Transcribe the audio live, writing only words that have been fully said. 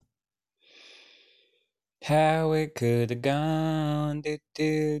How it could have gone. Do,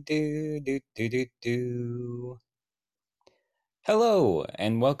 do, do, do, do, do, do. Hello,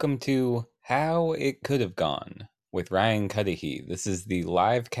 and welcome to How It Could Have Gone with Ryan Cuddihy. This is the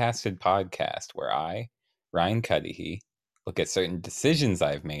live casted podcast where I, Ryan Cuddihy, look at certain decisions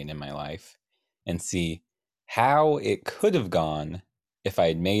I've made in my life and see how it could have gone if I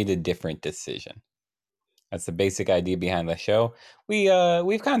had made a different decision. That's the basic idea behind the show.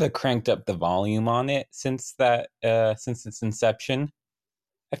 We've kind of cranked up the volume on it since its inception.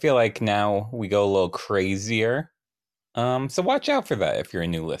 I feel like now we go a little crazier. So watch out for that if you're a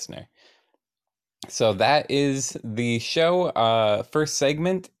new listener. So that is the show. First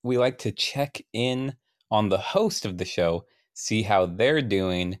segment, we like to check in on the host of the show, see how they're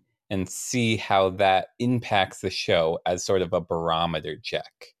doing, and see how that impacts the show as sort of a barometer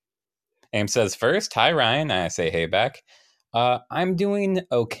check. Aim says first, hi Ryan. I say hey back. I'm doing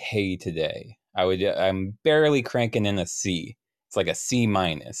okay today. I'm barely cranking in a C. It's like a C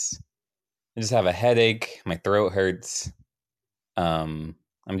minus. I just have a headache. My throat hurts. I'm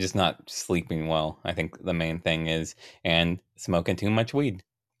just not sleeping well. I think the main thing is, and smoking too much weed.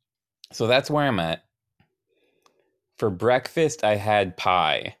 So that's where I'm at. For breakfast, I had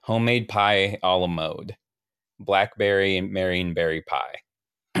pie, homemade pie a la mode, blackberry and marionberry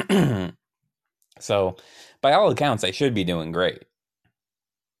pie. So, by all accounts, I should be doing great.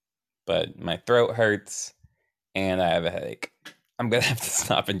 But my throat hurts and I have a headache. I'm going to have to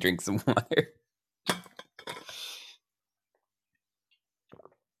stop and drink some water.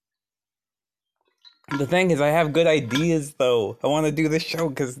 The thing is, I have good ideas, though. I want to do this show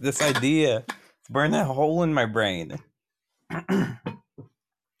because this idea it's burning a hole in my brain.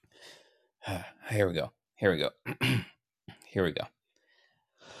 Here we go. Here we go. Here we go.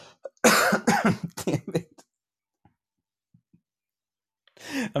 Damn it.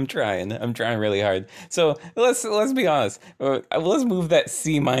 I'm trying really hard. So let's be honest. Let's move that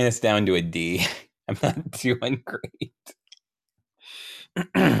C minus down to a D. I'm not doing great.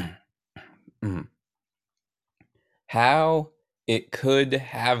 How it could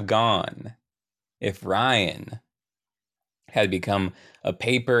have gone if Ryan had become a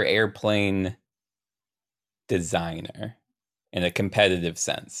paper airplane designer in a competitive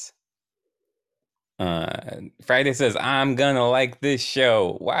sense. Friday says, I'm gonna like this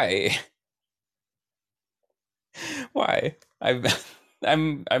show. Why? Why?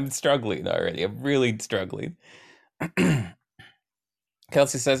 I'm struggling already. I'm really struggling.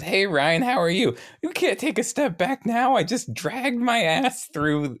 Kelsey says, hey Ryan, how are you? You can't take a step back now. I just dragged my ass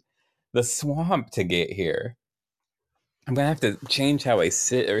through the swamp to get here. I'm gonna have to change how I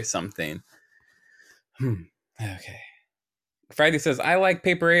sit or something. Okay. Friday says, I like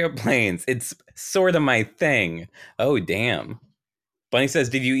paper airplanes. It's sort of my thing. Oh, damn. Bunny says,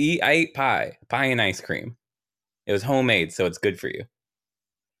 did you eat? I ate pie. Pie and ice cream. It was homemade, so it's good for you.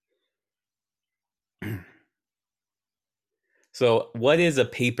 So, what is a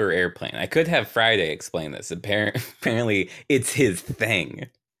paper airplane? I could have Friday explain this. Apparently, it's his thing.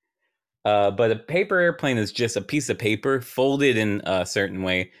 But a paper airplane is just a piece of paper folded in a certain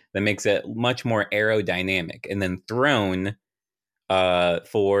way that makes it much more aerodynamic and then thrown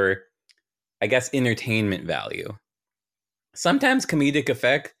for, I guess, entertainment value. Sometimes comedic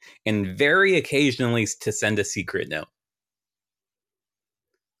effect, and very occasionally to send a secret note.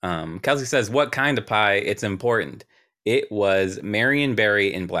 Kelsey says, what kind of pie? It's important. It was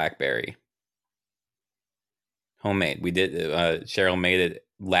marionberry and blackberry. Homemade. We did, Cheryl made it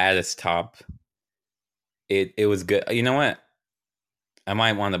lattice top. It was good. You know what? I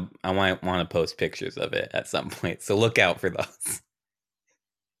might want to post pictures of it at some point. So look out for those.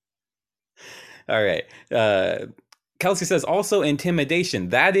 All right. Kelsey says also intimidation.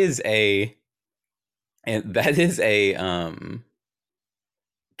 That is a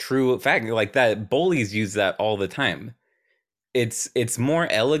true fact. Like that, bullies use that all the time. It's more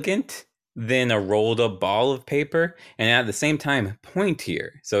elegant than a rolled up ball of paper, and at the same time pointier,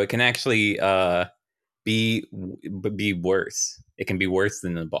 so it can actually be worse. It can be worse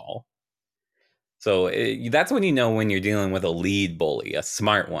than the ball. So that's when you know when you're dealing with a lead bully, a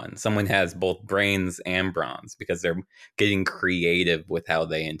smart one. Someone has both brains and bronze because they're getting creative with how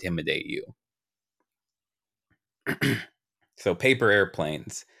they intimidate you. So paper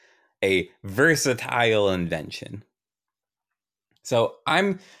airplanes, a versatile invention. So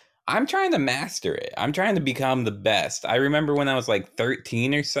I'm trying to master it. I'm trying to become the best. I remember when I was like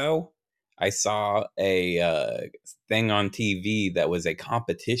 13 or so, I saw a thing on TV that was a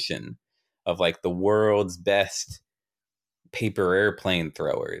competition of like the world's best paper airplane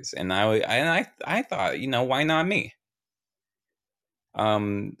throwers, and I thought, why not me?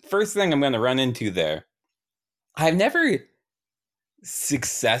 First thing I'm going to run into there I've never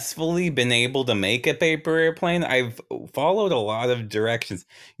successfully been able to make a paper airplane. I've followed a lot of directions.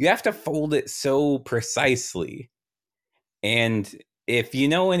 You have to fold it so precisely. And if you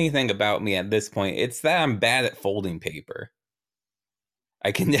know anything about me at this point, it's that I'm bad at folding paper.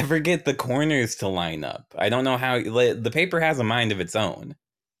 I can never get the corners to line up. I don't know how the paper has a mind of its own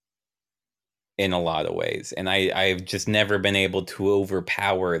in a lot of ways, and I've just never been able to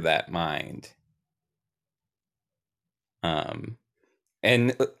overpower that mind. Um,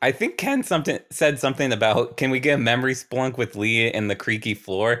 and I think Ken something said something about, can we get a memory splunk with Leah in the creaky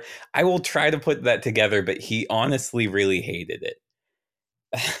floor? I will try to put that together, but he honestly really hated it.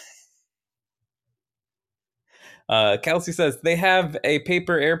 Kelsey says they have a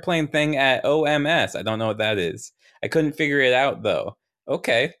paper airplane thing at OMS. I don't know what that is. I couldn't figure it out though.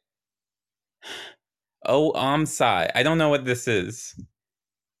 Okay. Oh, OMSI. I don't know what this is.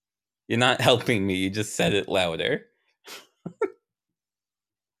 You're not helping me. You just said it louder.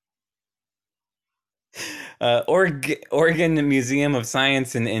 Oregon Museum of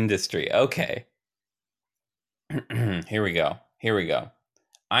Science and Industry. Okay. Here we go. Here we go.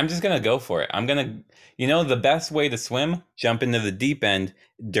 I'm just going to go for it. The best way to swim, jump into the deep end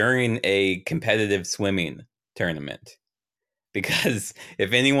during a competitive swimming tournament. Because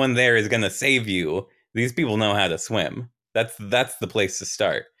if anyone there is going to save you, these people know how to swim. That's the place to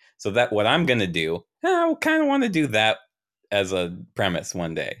start. So that what I'm going to do, I kind of want to do that as a premise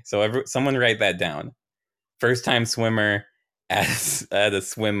one day. So someone write that down. First time swimmer at a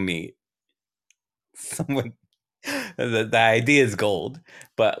swim meet. Someone the idea is gold.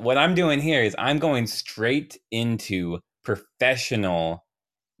 But what I'm doing here is I'm going straight into professional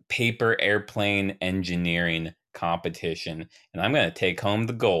paper airplane engineering competition, and I'm going to take home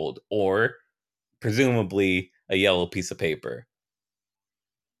the gold, or presumably a yellow piece of paper,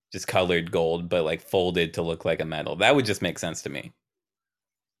 just colored gold, but like folded to look like a medal. That would just make sense to me.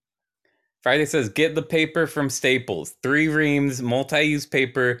 Friday says, get the paper from Staples. 3 reams, multi-use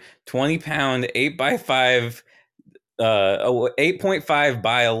paper, 20-pound, 8x5, 8.5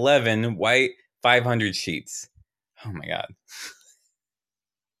 by 11, white, 500 sheets. Oh my God.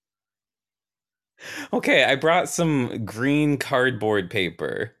 Okay, I brought some green cardboard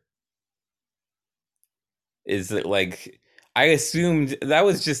paper. Is it like, I assumed that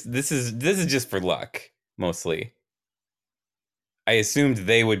was just, this is just for luck, mostly. I assumed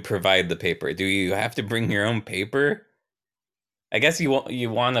they would provide the paper. Do you have to bring your own paper? I guess you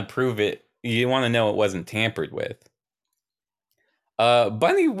want to prove it. You want to know it wasn't tampered with.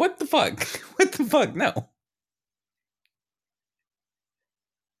 Bunny, what the fuck? What the fuck? No.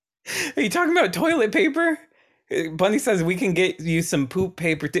 Are you talking about toilet paper? Bunny says we can get you some poop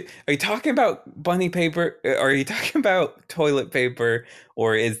paper. Are you talking about bunny paper? Are you talking about toilet paper?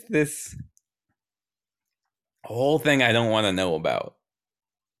 Or is this a whole thing I don't want to know about?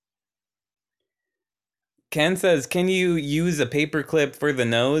 Ken says, can you use a paper clip for the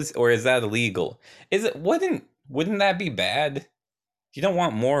nose, or is that illegal? Is it wouldn't that be bad? You don't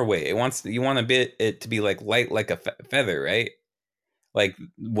want more weight. You want a bit it to be like light like a feather, right? Like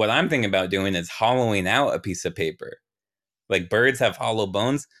what I'm thinking about doing is hollowing out a piece of paper. Like birds have hollow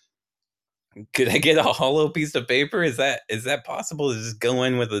bones. Could I get a hollow piece of paper? Is that possible to just go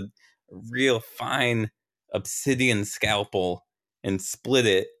in with a real fine obsidian scalpel and split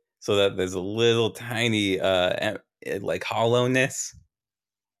it so that there's a little tiny like hollowness?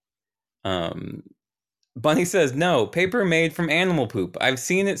 Um Bunny says no, paper made from animal poop. I've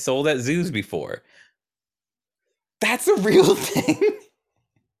seen it sold at zoos before. That's a real thing.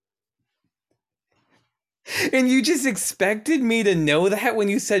 And you just expected me to know that when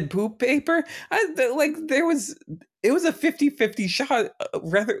you said poop paper? It was a 50-50 shot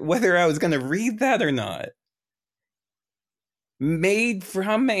whether I was going to read that or not. Made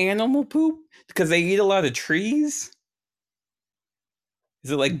from animal poop? Because they eat a lot of trees?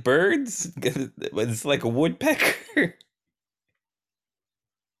 Is it like birds? It's like a woodpecker?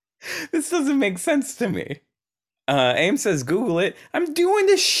 This doesn't make sense to me. Aim says Google it. I'm doing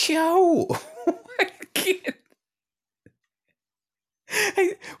the show. I can't.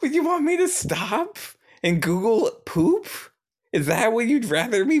 Hey, would you want me to stop and Google poop? Is that what you'd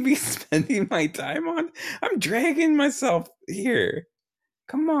rather me be spending my time on? I'm dragging myself here.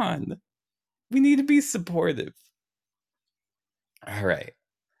 Come on. We need to be supportive. All right.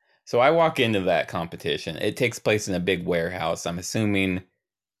 So I walk into that competition. It takes place in a big warehouse. I'm assuming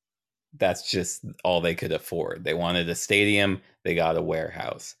that's just all they could afford. They wanted a stadium, they got a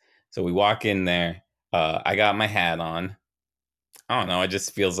warehouse. So we walk in there. I got my hat on. I don't know. It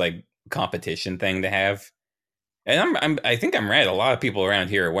just feels like a competition thing to have. And I think I'm right. A lot of people around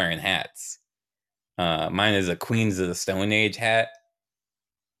here are wearing hats. Mine is a Queens of the Stone Age hat.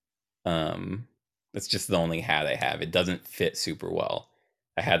 Um, it's just the only hat I have. It doesn't fit super well.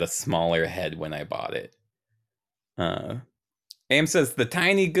 I had a smaller head when I bought it. Uh, Aim says the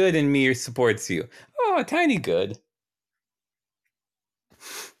tiny good in me supports you. Oh, tiny good.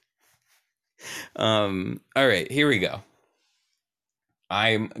 All right, here we go.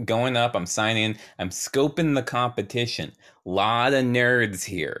 I'm going up. I'm signing. I'm scoping the competition. Lot of nerds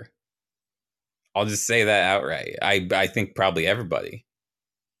here. I'll just say that outright. I think probably everybody.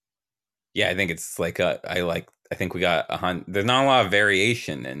 Yeah, I think it's like I think we got 100. There's not a lot of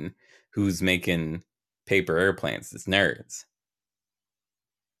variation in who's making paper airplanes. It's nerds.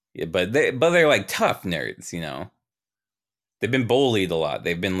 Yeah, but they're like tough nerds, you know. They've been bullied a lot.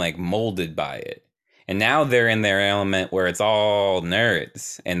 They've been like molded by it. And now they're in their element where it's all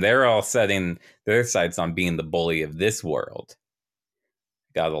nerds and they're all setting their sights on being the bully of this world.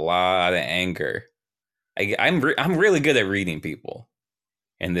 Got a lot of anger. I'm really good at reading people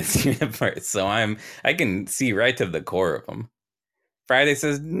in this universe, so I can see right to the core of them. Friday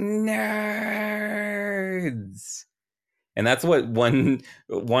says nerds. And that's what one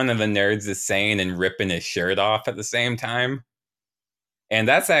of the nerds is saying and ripping his shirt off at the same time. And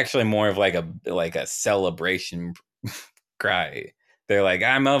that's actually more of like a celebration cry. They're like,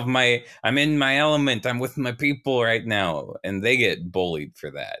 I'm in my element. I'm with my people right now. And they get bullied for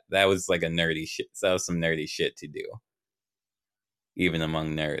that. That was like a nerdy shit. That was some nerdy shit to do, even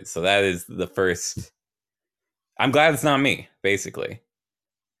among nerds. So that is the first. I'm glad it's not me, basically,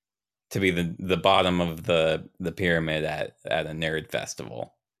 to be the bottom of the pyramid at a nerd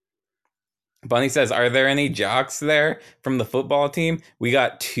festival. Bunny says, "Are there any jocks there from the football team?" We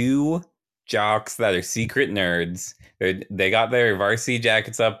got two jocks that are secret nerds. They got their varsity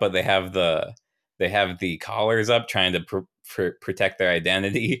jackets up, but they have the collars up, trying to protect their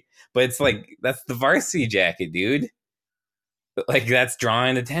identity. But it's like that's the varsity jacket, dude. Like that's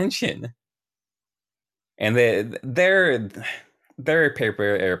drawing attention. And their paper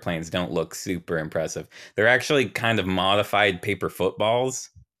airplanes don't look super impressive. They're actually kind of modified paper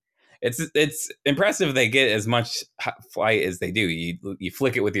footballs. It's impressive they get as much flight as they do. You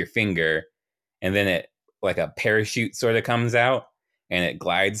flick it with your finger, and then it like a parachute sort of comes out, and it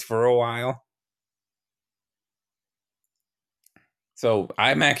glides for a while. So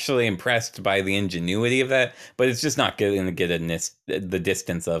I'm actually impressed by the ingenuity of that, but it's just not going to get the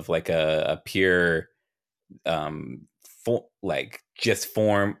distance of like a pure like just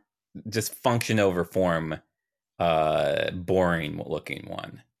function over form boring looking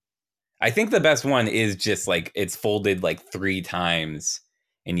one. I think the best one is just like it's folded like 3 times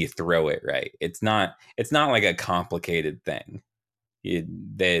and you throw it right. It's not like a complicated thing.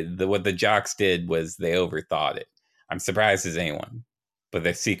 What the jocks did was they overthought it. I'm surprised as anyone, but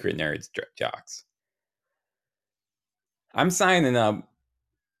they're secret nerds jocks. I'm signing up,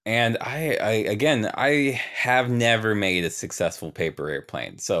 and I have never made a successful paper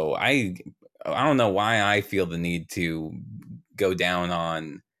airplane, so I don't know why I feel the need to go down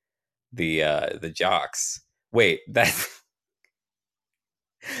on the jocks. Wait, that's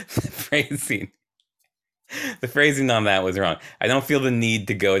the phrasing. The phrasing on that was wrong. I don't feel the need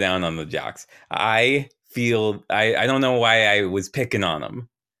to go down on the jocks. I don't know why I was picking on them.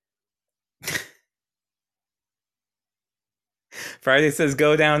 Friday says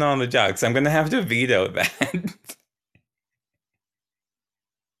go down on the jocks. I'm gonna have to veto that.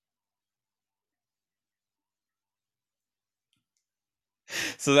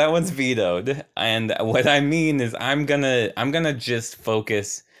 So that one's vetoed. And what I mean is I'm gonna just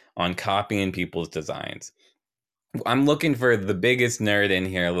focus on copying people's designs. I'm looking for the biggest nerd in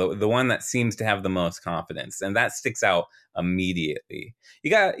here, the one that seems to have the most confidence, and that sticks out immediately. You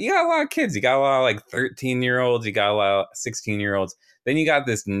got a lot of kids. You got a lot of like 13-year-olds. You got a lot of 16-year-olds. Then you got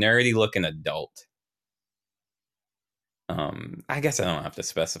this nerdy looking adult. I guess I don't have to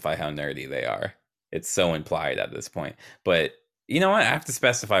specify how nerdy they are. It's so implied at this point. But you know what? I have to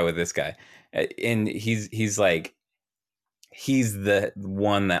specify with this guy, and he's like he's the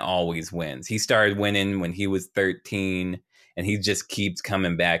one that always wins. He started winning when he was 13, and he just keeps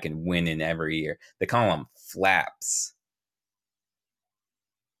coming back and winning every year. They call him Flaps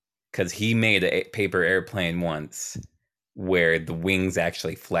because he made a paper airplane once where the wings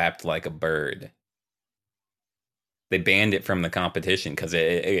actually flapped like a bird. They banned it from the competition because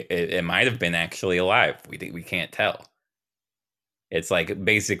it might have been actually alive. We can't tell. It's like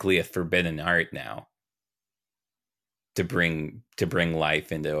basically a forbidden art now to bring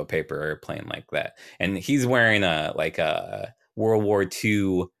life into a paper airplane like that. And he's wearing a World War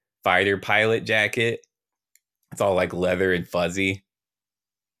II fighter pilot jacket. It's all like leather and fuzzy,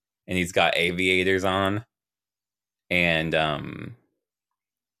 and he's got aviators on. And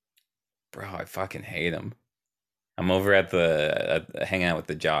bro, I fucking hate him. I'm over at the hang out with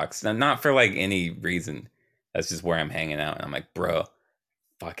the jocks. Not for like any reason. That's just where I'm hanging out. And I'm like, bro,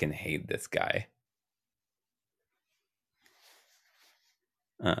 fucking hate this guy.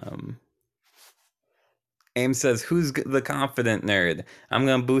 Um, Ames says, "Who's the confident nerd? I'm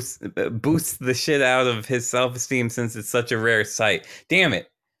gonna boost the shit out of his self-esteem since it's such a rare sight." Damn it.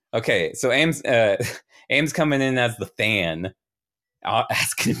 Okay, so Ames Ames coming in as the fan,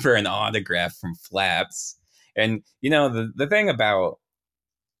 asking for an autograph from Flaps. And you know the thing about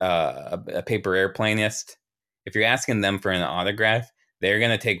a paper airplanist, if you're asking them for an autograph, they're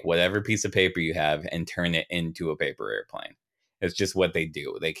gonna take whatever piece of paper you have and turn it into a paper airplane. It's just what they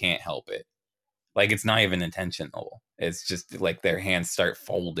do. They can't help it. Like it's not even intentional. It's just like their hands start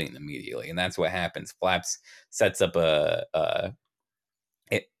folding immediately, and that's what happens. Flaps sets up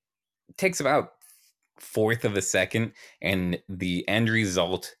it takes about fourth of a second, and the end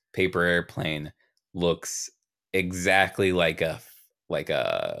result paper airplane looks exactly like a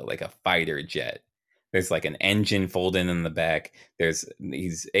fighter jet. There's like an engine folded in the back.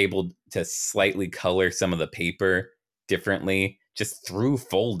 He's able to slightly color some of the paper differently just through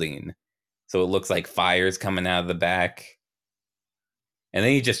folding. So it looks like fire's coming out of the back. And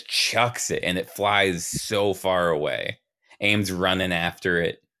then he just chucks it and it flies so far away. Aim's running after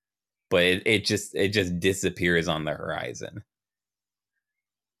it, but it just disappears on the horizon.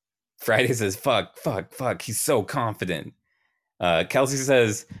 Friday says, fuck, fuck, fuck. He's so confident. Kelsey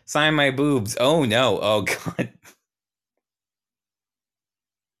says, sign my boobs. Oh no. Oh god.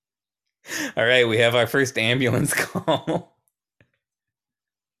 All right, we have our first ambulance call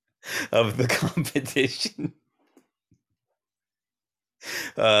of the competition.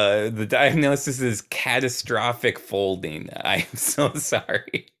 The diagnosis is catastrophic folding. I am so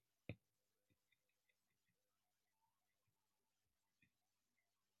sorry.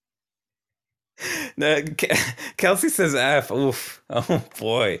 No, Kelsey says F. Oof. Oh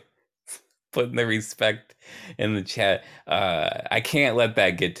boy. Putting the respect in the chat. I can't let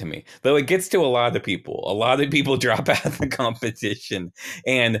that get to me. Though it gets to a lot of people. A lot of people drop out of the competition.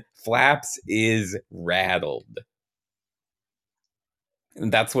 And Flaps is rattled.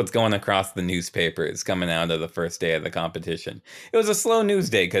 And that's what's going across the newspapers coming out of the first day of the competition. It was a slow news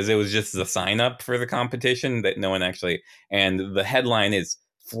day because it was just the sign up for the competition that no one actually. And the headline is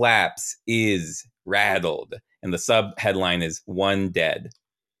Flaps is rattled. And the sub headline is One Dead.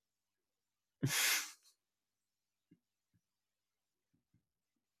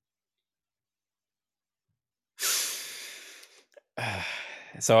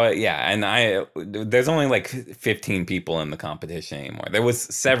 So yeah, and there's only like 15 people in the competition anymore. There was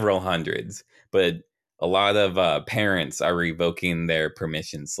several hundreds, but a lot of parents are revoking their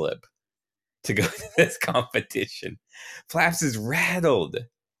permission slip to go to this competition. Flaps is rattled.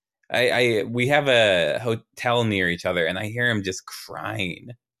 We have a hotel near each other, and I hear him just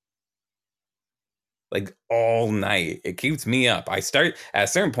crying like all night. It keeps me up. I start at a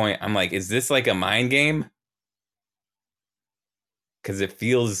certain point. I'm like, is this like a mind game? Because it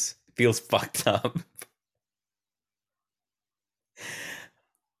feels fucked up.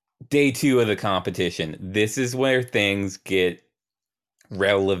 Day 2 of the competition. This is where things get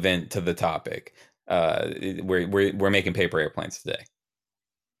relevant to the topic. We're making paper airplanes today.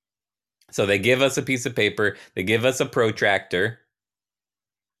 So they give us a piece of paper. They give us a protractor.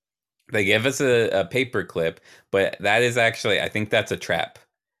 They give us a paper clip, but that is actually, I think that's a trap.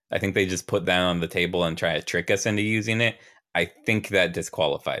 I think they just put that on the table and try to trick us into using it. I think that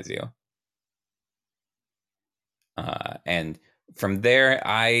disqualifies you. And from there,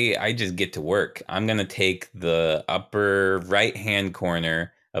 I just get to work. I'm gonna take the upper right hand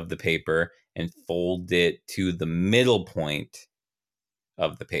corner of the paper and fold it to the middle point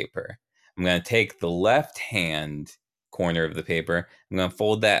of the paper. I'm gonna take the left hand corner of the paper. I'm gonna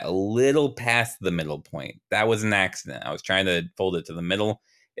fold that a little past the middle point. That was an accident. I was trying to fold it to the middle.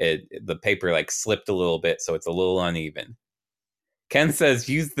 The paper like slipped a little bit, so it's a little uneven. Ken says,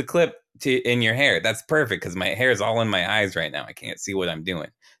 use the clip in your hair. That's perfect because my hair is all in my eyes right now. I can't see what I'm doing.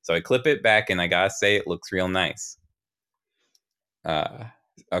 So I clip it back, and I gotta say, it looks real nice.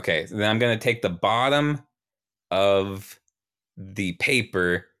 Okay, so then I'm gonna take the bottom of the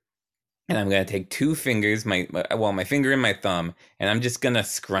paper, and I'm gonna take two fingers, my finger and my thumb, and I'm just gonna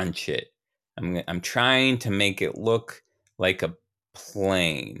scrunch it. I'm trying to make it look like a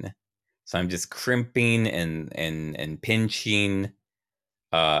plane. So I'm just crimping and pinching.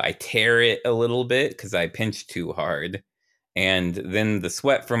 I tear it a little bit because I pinched too hard. And then the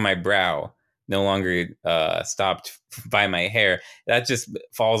sweat from my brow no longer stopped by my hair. That just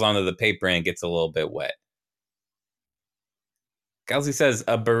falls onto the paper and it gets a little bit wet. Kelsey says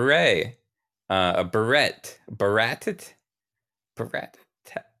a beret, a barrette, barretted, barrette.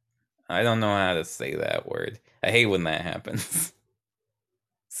 I don't know how to say that word. I hate when that happens.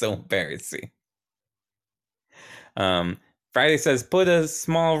 So embarrassing. Um, Friday says put a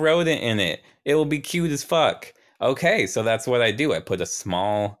small rodent in it. It will be cute as fuck. Okay, so that's what I do. I put a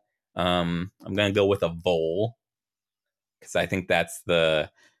small. I'm gonna go with a vole because I think that's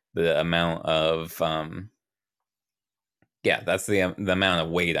the amount of yeah, that's the amount of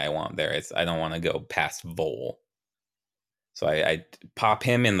weight I want there. I don't want to go past vole. So I pop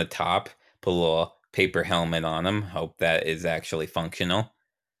him in the top, put a little paper helmet on him. Hope that is actually functional.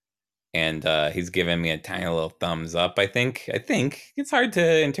 And he's giving me a tiny little thumbs up. I think it's hard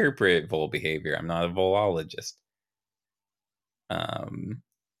to interpret vole behavior. I'm not a volologist.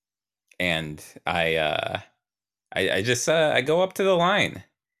 And I just I go up to the line.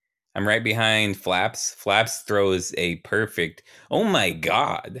 I'm right behind Flaps. Flaps throws a perfect. Oh my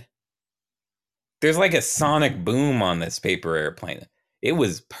god! There's like a sonic boom on this paper airplane. It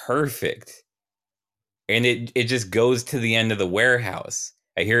was perfect, and it just goes to the end of the warehouse.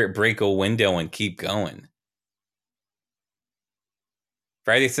 I hear it break a window and keep going.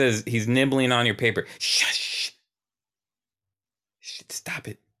 Friday says he's nibbling on your paper. Shush! Stop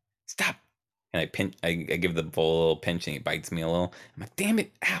it! Stop! And I give the bull a little pinch, and he bites me a little. I'm like, damn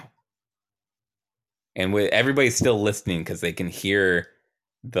it! Ow! And everybody's still listening because they can hear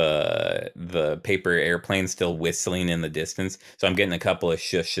the paper airplane still whistling in the distance. So I'm getting a couple of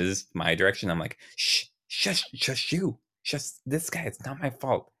shushes my direction. I'm like, shh, shush you, shush this guy. It's not my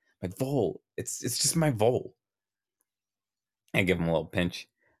fault. My vole. It's just my vole. I give him a little pinch.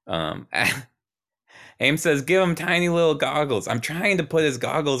 Aim says, give him tiny little goggles. I'm trying to put his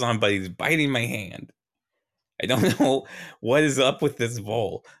goggles on, but he's biting my hand. I don't know what is up with this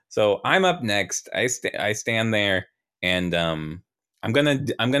vole. So I'm up next. I stand there, and I'm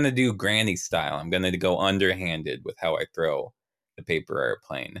gonna do granny style. I'm gonna go underhanded with how I throw the paper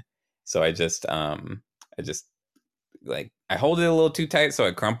airplane. So I just like I hold it a little too tight, so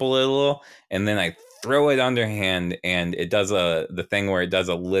I crumple it a little, and then I throw it underhand, and it does the thing where it does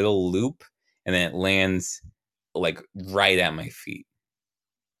a little loop, and then it lands like right at my feet.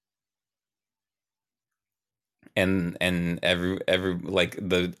 And every like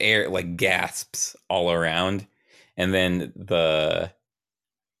the air like gasps all around, and then the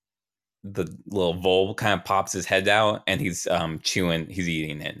little vole kind of pops his head out, and he's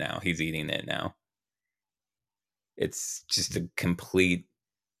eating it now. It's just a complete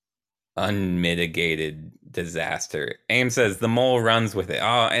unmitigated disaster. Aim says the mole runs with it.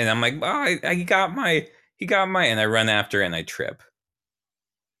 Oh, and I'm like, oh, he got my, and I run after it and I trip.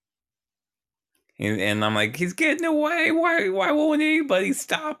 And I'm like, he's getting away. Why won't anybody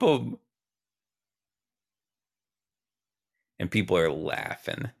stop him? And people are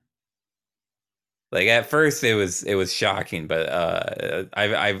laughing. Like at first it was shocking, but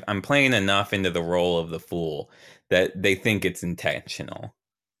I'm playing enough into the role of the fool that they think it's intentional.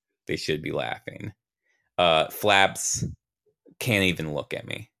 They should be laughing. Flaps can't even look at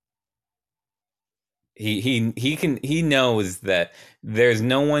me. He knows that there's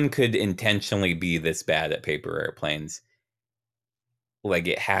no one could intentionally be this bad at paper airplanes. Like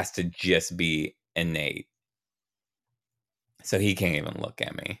it has to just be innate. So he can't even look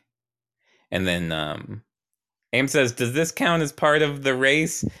at me. And then Aim says, "Does this count as part of the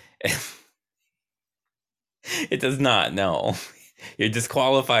race?" It does not. No, you're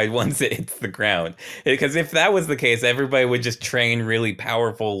disqualified once it hits the ground. Because if that was the case, everybody would just train really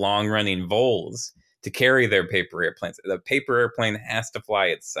powerful, long-running voles to carry their paper airplanes. The paper airplane has to fly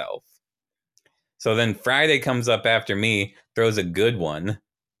itself. So then Friday comes up after me, throws a good one,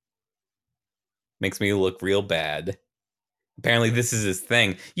 makes me look real bad. Apparently, this is his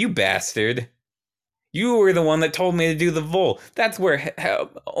thing. You bastard. You were the one that told me to do the vole. That's where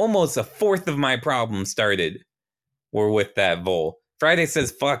almost a fourth of my problem started. Were with that vole. Friday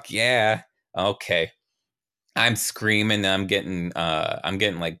says, "Fuck yeah." Okay. I'm screaming. I'm getting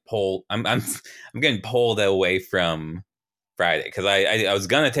like pulled. I'm getting pulled away from Friday because I was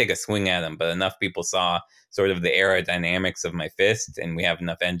gonna take a swing at him, but enough people saw sort of the aerodynamics of my fist, and we have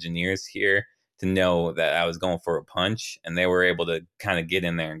enough engineers here to know that I was going for a punch, and they were able to kind of get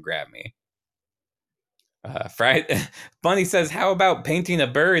in there and grab me. Friday, Bunny says, "How about painting a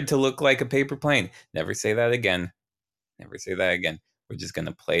bird to look like a paper plane?" Never say that again. Never say that again. We're just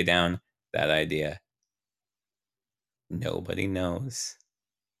gonna play down that idea. Nobody knows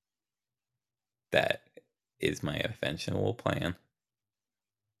that is my eventual plan.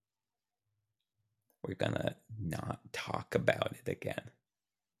 We're gonna not talk about it again.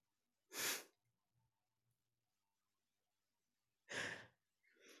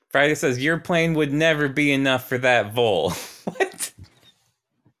 Friday says, your plane would never be enough for that vole. What?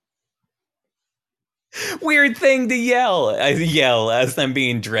 Weird thing to yell. I yell as I'm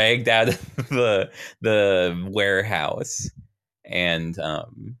being dragged out of the warehouse. And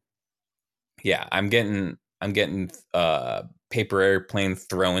yeah, I'm getting paper airplanes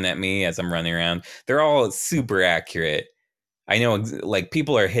thrown at me as I'm running around. They're all super accurate. I know, like,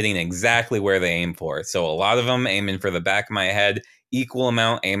 people are hitting exactly where they aim for. So a lot of them aiming for the back of my head, equal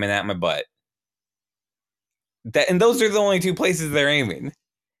amount aiming at my butt. And those are the only two places they're aiming.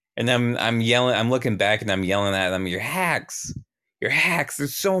 And I'm yelling, I'm looking back and I'm yelling at them, you're hacks. You're hacks.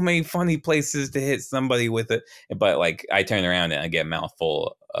 There's so many funny places to hit somebody with it. But like, I turn around and I get a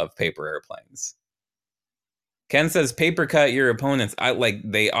mouthful of paper airplanes. Ken says, paper cut your opponents.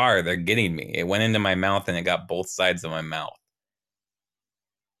 They're getting me. It went into my mouth and it got both sides of my mouth.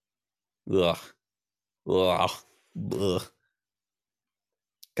 Ugh. Ugh. Ugh.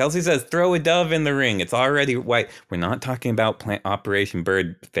 Kelsey says, throw a dove in the ring. It's already white. We're not talking about Operation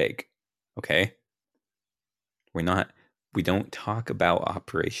Bird Fake. Okay? We don't talk about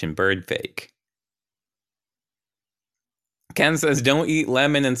Operation Bird Fake. Ken says, don't eat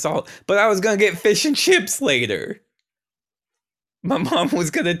lemon and salt. But I was going to get fish and chips later. My mom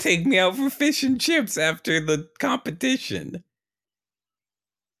was going to take me out for fish and chips after the competition.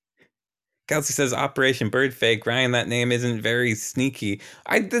 Kelsey says, Operation Bird Fake. Ryan, that name isn't very sneaky.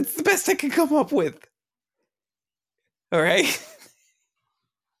 That's the best I could come up with. All right?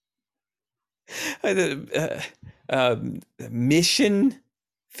 Mission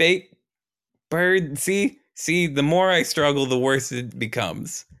Fake Bird. See, the more I struggle, the worse it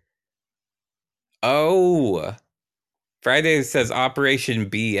becomes. Oh, Friday says Operation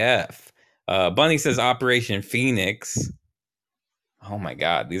BF. Bunny says Operation Phoenix. Oh my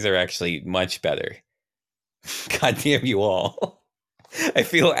God, these are actually much better. God damn you all. I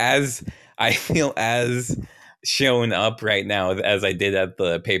feel as shown up right now as I did at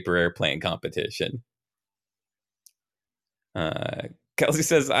the paper airplane competition. Kelsey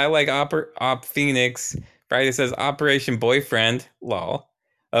says, I like Op Phoenix. Friday says Operation Boyfriend. Lol.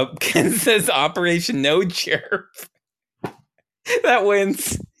 Ken says Operation No Chirp. That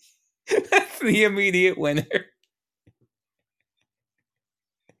wins. That's the immediate winner.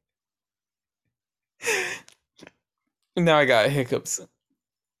 Now I got hiccups.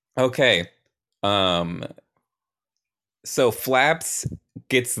 Okay. So Flaps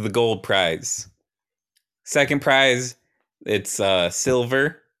gets the gold prize. Second prize, it's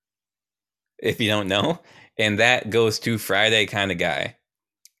silver, if you don't know. And that goes to Friday kind of guy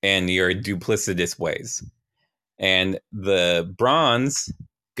and your duplicitous ways. And the bronze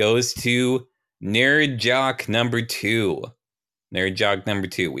goes to Nerd Jock number 2. Nerd Jock number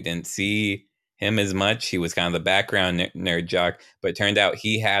 2. We didn't see him as much. He was kind of the background Nerd Jock, but it turned out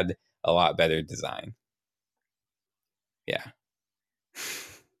he had a lot better design. Yeah.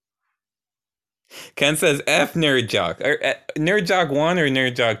 Ken says F Nerd Jock. Nerd Jock 1 or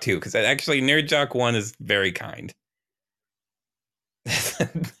Nerd Jock 2? Because actually Nerd Jock 1 is very kind.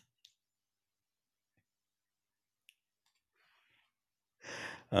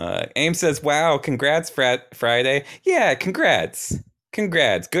 Aim says, wow, congrats, Friday. Yeah, congrats.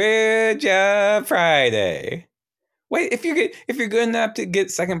 Good job, Friday. Wait, if you're good enough to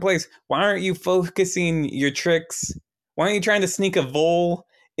get second place, why aren't you focusing your tricks? Why aren't you trying to sneak a vole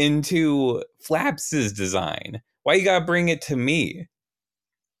into Flaps's design? Why you gotta bring it to me?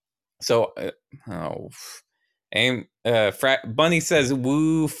 So, Aim, Bunny says,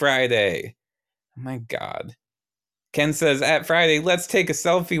 woo, Friday. Oh my God. Ken says, at Friday, let's take a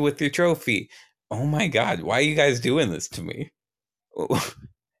selfie with your trophy. Oh my God, why are you guys doing this to me?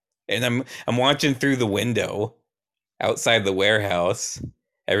 And I'm watching through the window outside the warehouse.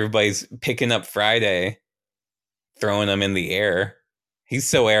 Everybody's picking up Friday, throwing him in the air. He's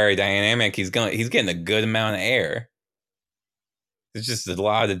so aerodynamic. He's getting a good amount of air. There's just a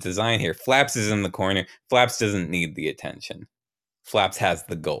lot of design here. Flaps is in the corner. Flaps doesn't need the attention. Flaps has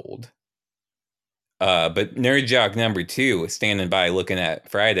the gold. But Nerd Jock number 2 standing by looking at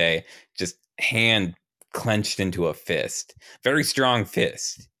Friday, just hand clenched into a fist. Very strong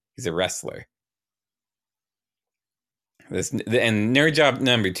fist. He's a wrestler. And Nerd Jock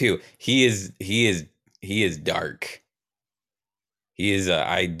number 2, he is dark. He is you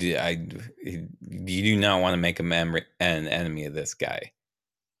do not want to make an enemy of this guy.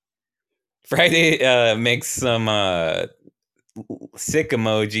 Friday makes some sick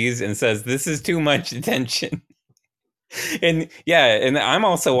emojis and says, this is too much attention. And yeah, and I'm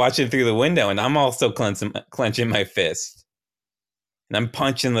also watching through the window, and I'm also clenching my fist. And I'm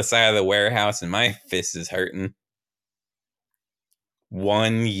punching the side of the warehouse, and my fist is hurting.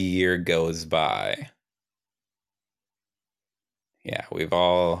 1 year goes by. Yeah, we've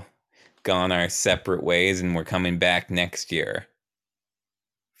all gone our separate ways, and we're coming back next year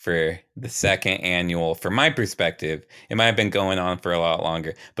for the second annual. From my perspective, it might have been going on for a lot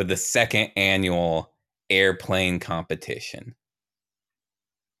longer, but the second annual airplane competition.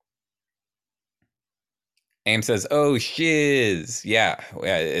 Aim says, "Oh shiz, yeah,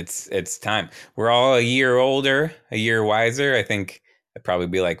 it's time. We're all a year older, a year wiser. I think I'd probably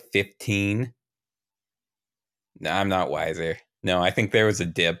be like 15. No, I'm not wiser. No, I think there was a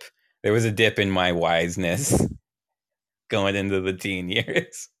dip. There was a dip in my wiseness going into the teen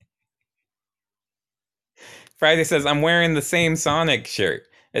years." Friday says, "I'm wearing the same Sonic shirt.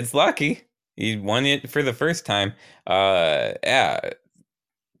 It's lucky. He won it for the first time. Yeah,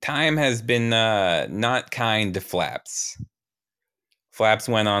 time has been not kind to Flaps. Flaps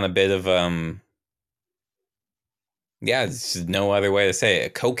went on a bit of yeah, it's just no other way to say it. A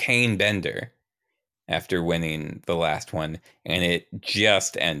cocaine bender after winning the last one, and it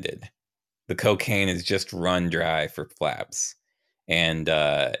just ended. The cocaine is just run dry for Flaps, and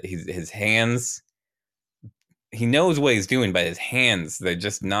his hands. He knows what he's doing, but his hands, they're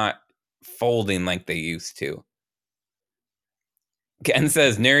just not folding like they used to. Ken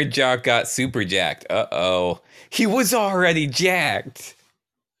says Nerd Jock got super jacked. Uh-oh. He was already jacked.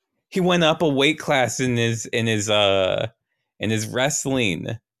 He went up a weight class in his wrestling.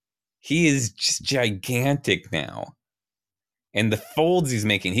 He is just gigantic now. And the folds he's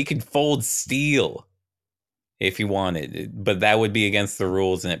making, he could fold steel if he wanted, but that would be against the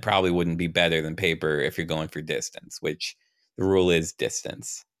rules, and it probably wouldn't be better than paper if you're going for distance, which the rule is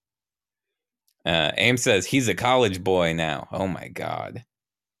distance. Aim says he's a college boy now. Oh my god.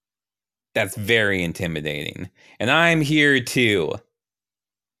 That's very intimidating. And I'm here too.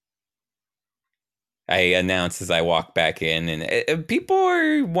 I announced as I walk back in, and people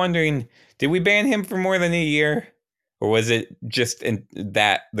are wondering, did we ban him for more than a year? Or was it just in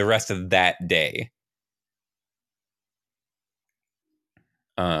that the rest of that day?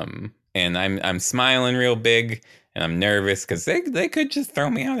 And I'm smiling real big, and I'm nervous because they could just throw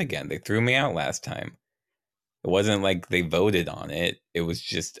me out again. They threw me out last time. It wasn't like they voted on it. It was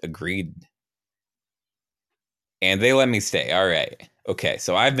just agreed. And they let me stay. All right. Okay.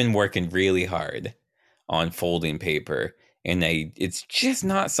 So I've been working really hard on folding paper, and it's just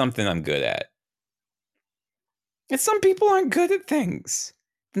not something I'm good at. And some people aren't good at things.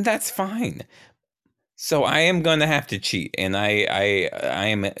 And that's fine. So I am going to have to cheat, and I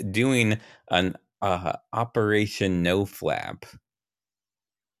am doing an Operation No Flap,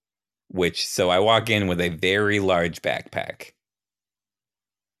 which so I walk in with a very large backpack,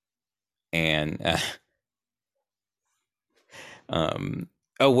 and um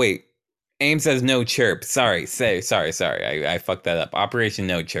oh wait, Aim says no chirp. Sorry. I fucked that up. Operation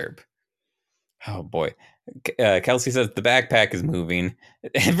No Chirp. Oh boy. Kelsey says the backpack is moving.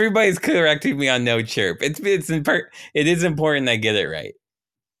 Everybody's correcting me on no chirp. It is important I get it right.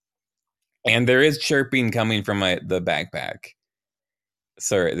 And there is chirping coming from the backpack.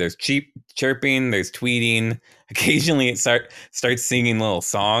 So there's cheap chirping, there's tweeting. Occasionally it starts singing little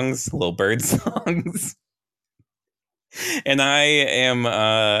songs, little bird songs. And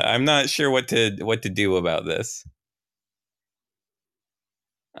I'm not sure what to do about this.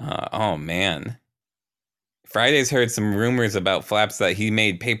 Oh man. Friday's heard some rumors about Flaps that he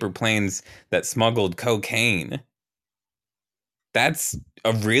made paper planes that smuggled cocaine. That's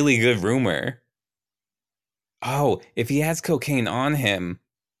a really good rumor. Oh, if he has cocaine on him,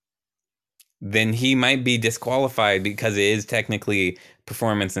 then he might be disqualified because it is technically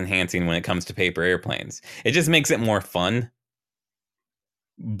performance enhancing when it comes to paper airplanes. It just makes it more fun.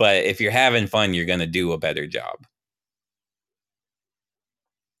 But if you're having fun, you're going to do a better job.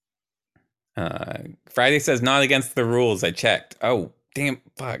 Friday says not against the rules. I checked. Oh, damn,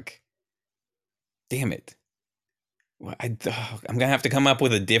 fuck. Damn it. I'm going to have to come up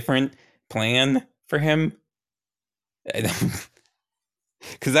with a different plan for him.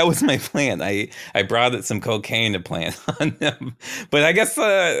 Because that was my plan. I brought it some cocaine to plant on him. But I guess,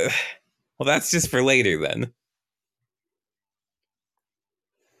 well, that's just for later then.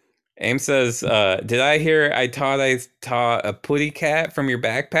 Aim says, did I hear I taught a putty cat from your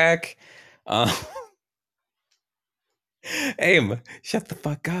backpack? Uh, Aim, shut the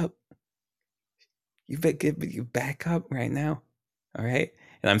fuck up. You back up right now. All right?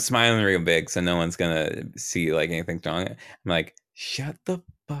 And I'm smiling real big so no one's gonna see like anything wrong. I'm like, shut the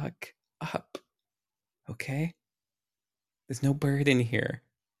fuck up. Okay? There's no bird in here.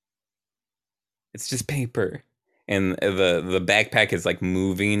 It's just paper. And the backpack is like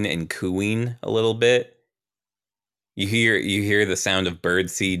moving and cooing a little bit. You hear the sound of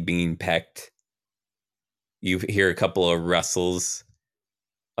birdseed being pecked. You hear a couple of rustles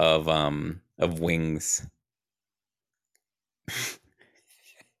of wings.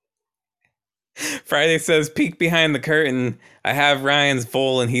 Friday says, peek behind the curtain. I have Ryan's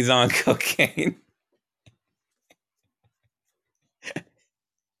bowl and he's on cocaine.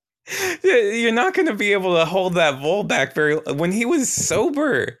 You're not going to be able to hold that bowl back very. When he was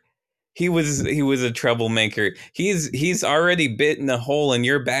sober, he was a troublemaker. He's already bitten a hole in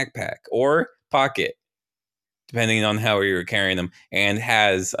your backpack or pocket, depending on how you were carrying them, and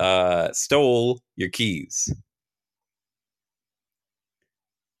has stole your keys.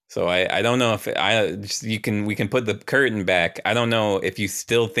 So I don't know if we can put the curtain back. I don't know if you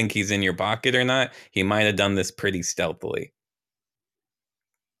still think he's in your pocket or not. He might have done this pretty stealthily.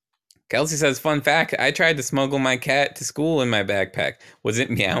 Kelsey says, fun fact, I tried to smuggle my cat to school in my backpack. Was it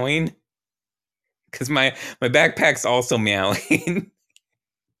meowing? Because my backpack's also meowing.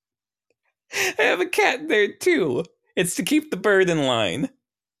 I have a cat there too. It's to keep the bird in line.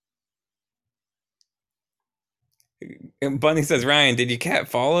 And Bunny says, Ryan, did your cat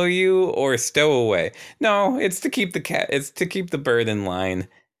follow you or stow away? No, it's to keep the bird in line.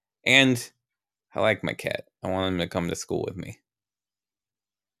 And I like my cat. I want him to come to school with me.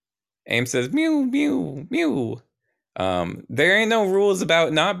 Aim says, mew, mew, mew. There ain't no rules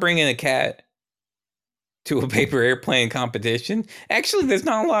about not bringing a cat to a paper airplane competition. Actually, there's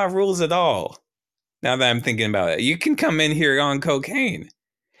not a lot of rules at all. Now that I'm thinking about it, you can come in here on cocaine.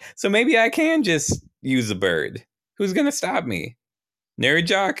 So maybe I can just use a bird. Who's going to stop me? Nerd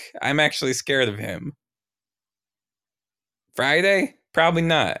Jock? I'm actually scared of him. Friday? Probably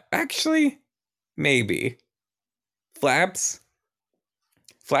not. Actually, maybe. Flaps?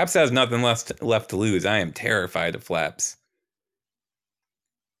 Flaps has nothing left to lose. I am terrified of Flaps.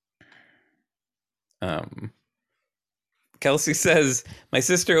 Kelsey says, my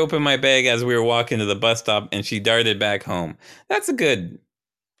sister opened my bag as we were walking to the bus stop and she darted back home. That's a good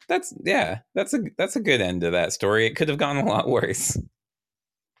end to that story. It could have gone a lot worse.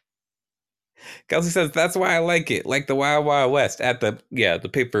 Kelsey says, that's why I like it. Like the Wild Wild West at the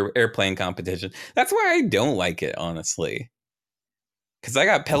paper airplane competition. That's why I don't like it, honestly. Because I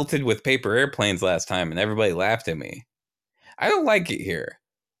got pelted with paper airplanes last time and everybody laughed at me. I don't like it here.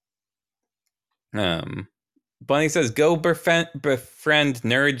 Bunny says, go befriend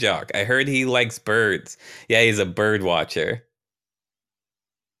Nerd Jock. I heard he likes birds. Yeah, he's a bird watcher.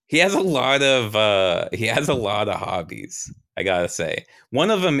 He has a lot of hobbies, I gotta say.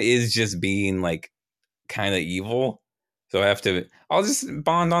 One of them is just being like kind of evil. So I'll just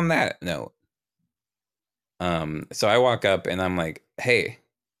bond on that note. So I walk up and I'm like, hey,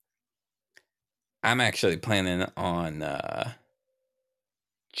 I'm actually planning on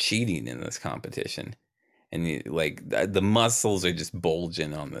cheating in this competition. And the muscles are just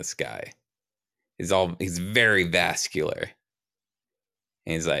bulging on this guy. He's very vascular.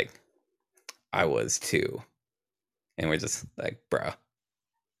 And he's like, I was too. And we're just like, bro.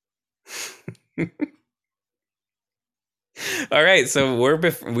 All right, so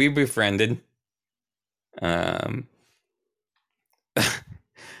we befriended.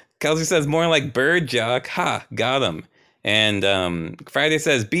 Kelsey says more like bird jock. Ha, got him. And Friday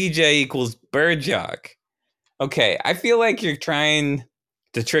says BJ equals bird jock. Okay, I feel like you're trying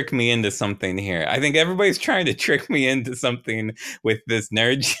to trick me into something here. I think everybody's trying to trick me into something with this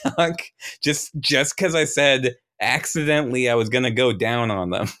nerd jock. Just because I said accidentally I was going to go down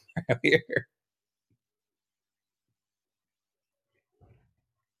on them earlier.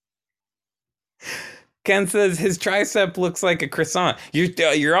 Ken says his tricep looks like a croissant.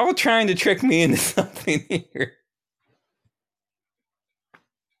 You're all trying to trick me into something here.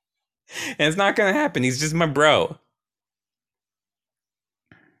 And it's not going to happen. He's just my bro.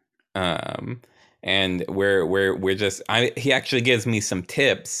 And we're just he actually gives me some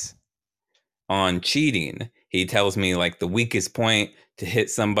tips on cheating. He tells me like the weakest point to hit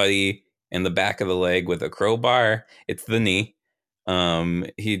somebody in the back of the leg with a crowbar, it's the knee.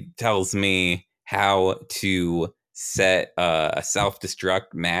 He tells me how to set a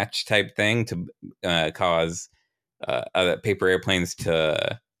self-destruct match type thing to cause other paper airplanes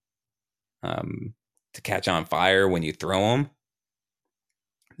to catch on fire when you throw them.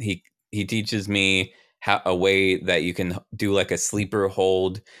 He teaches me a way that you can do like a sleeper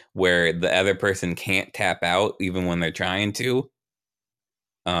hold where the other person can't tap out even when they're trying to.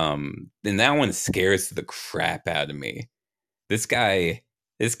 And that one scares the crap out of me. This guy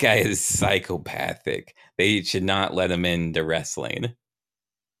This guy is psychopathic. They should not let him into wrestling.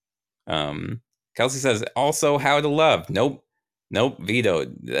 Kelsey says, also How to Love. Nope, veto.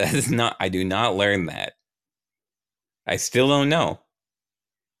 That is not. I do not learn that. I still don't know.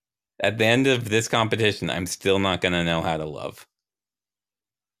 At the end of this competition, I'm still not gonna know how to love.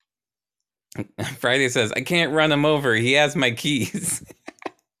 Friday says, I can't run him over. He has my keys.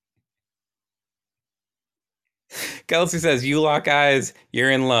 Kelsey says, you lock eyes,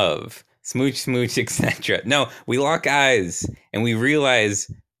 you're in love. Smooch, etc. No, we lock eyes and we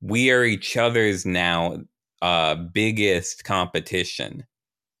realize we are each other's now biggest competition.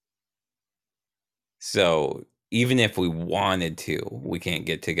 So even if we wanted to, we can't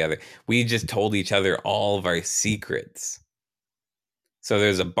get together. We just told each other all of our secrets. So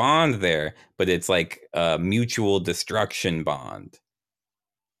there's a bond there, but it's like a mutual destruction bond.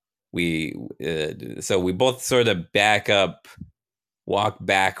 So we both sort of walk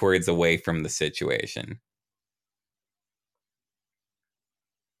backwards away from the situation.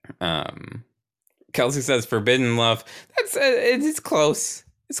 Kelsey says forbidden love. It's close.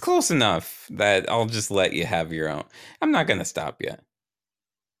 It's close enough that I'll just let you have your own. I'm not gonna stop you.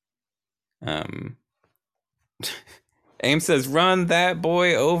 Aim says run that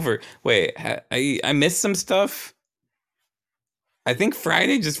boy over. Wait, I missed some stuff. I think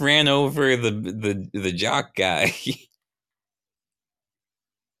Friday just ran over the jock guy.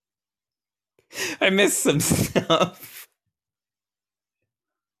 I missed some stuff.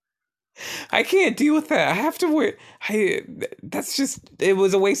 I can't deal with that. I have to wear. That's just. It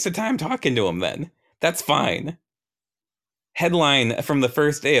was a waste of time talking to him. Then that's fine. Headline from the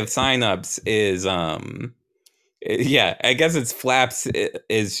first day of signups is yeah. I guess it's Flaps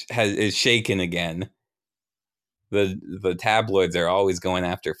is shaken again. The tabloids are always going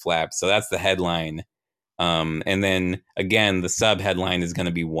after Flaps, so that's the headline. And then again, the sub headline is going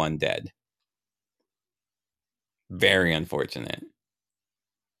to be one dead. Very unfortunate.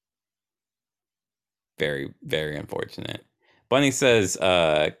 Very, very unfortunate. Bunny says,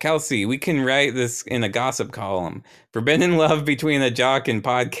 Kelsey, we can write this in a gossip column. Forbidden love between a jock and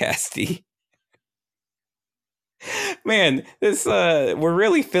podcasty. Man, this we're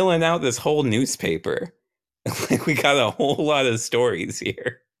really filling out this whole newspaper. Like we got a whole lot of stories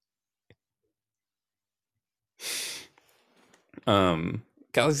here.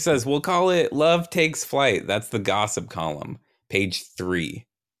 Kelsey says, we'll call it Love Takes Flight. That's the gossip column, page 3.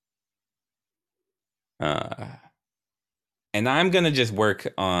 And I'm going to just work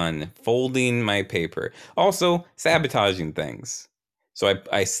on folding my paper. Also, sabotaging things. So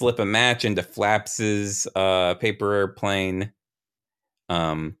I slip a match into Flaps's paper airplane.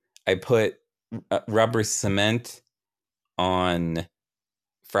 I put rubber cement on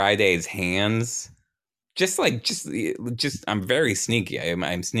Friday's hands. Just I'm very sneaky.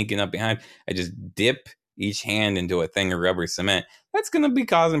 I'm sneaking up behind. I just dip each hand into a thing of rubber cement. That's going to be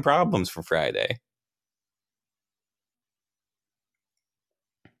causing problems for Friday.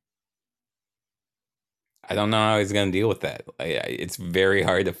 I don't know how he's going to deal with that. It's very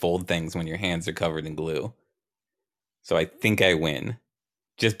hard to fold things when your hands are covered in glue. So I think I win.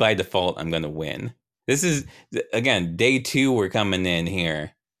 Just by default, I'm going to win. This is, again, day 2 we're coming in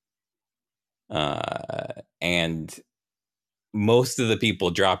here. And most of the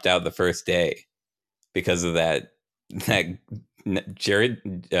people dropped out the first day because of that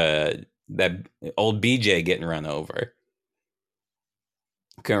Jared, that old BJ getting run over.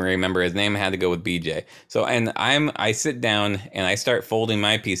 Couldn't remember his name. I had to go with BJ. So, and I sit down and I start folding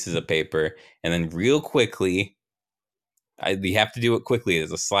my pieces of paper, and then real quickly, you have to do it quickly.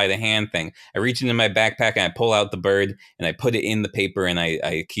 There's a sleight of hand thing. I reach into my backpack and I pull out the bird and I put it in the paper, and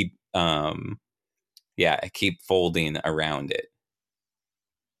I keep I keep folding around it.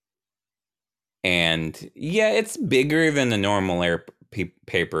 And yeah, it's bigger than a normal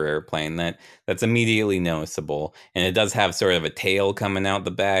paper airplane. That's immediately noticeable, and it does have sort of a tail coming out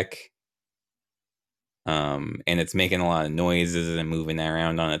the back. And it's making a lot of noises and moving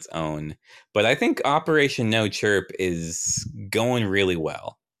around on its own. But I think Operation No Chirp is going really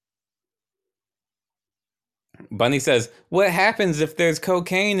well. Bunny says, what happens if there's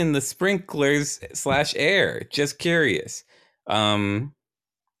cocaine in the sprinklers / air? Just curious. I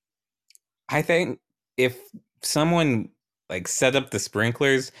think if someone like set up the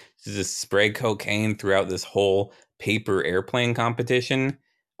sprinklers to just spray cocaine throughout this whole paper airplane competition,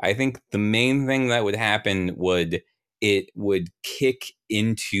 I think the main thing that would happen would kick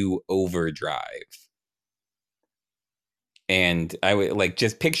into overdrive. And I would like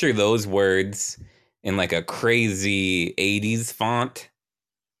just picture those words in like a crazy 80s font.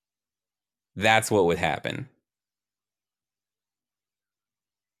 That's what would happen.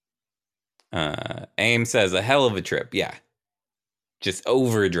 Aim says a hell of a trip. Yeah. Just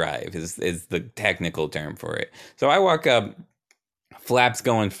overdrive is the technical term for it. So I walk up, Flaps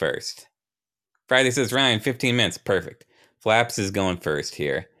going first. Friday says, Ryan, 15 minutes. Perfect. Flaps is going first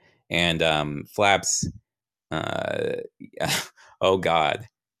here. And Flaps, uh, oh God.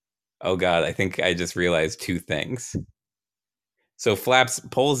 Oh God, I think I just realized two things. So Flaps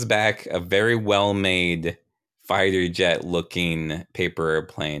pulls back a very well-made fighter jet looking paper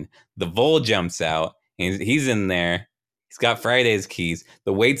airplane. The Vole jumps out. He's in there. He's got Friday's keys.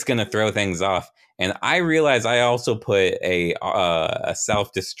 The weight's gonna throw things off. And I realize I also put a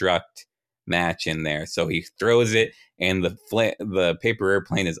self-destruct match in there. So he throws it, and the paper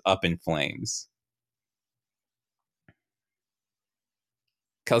airplane is up in flames.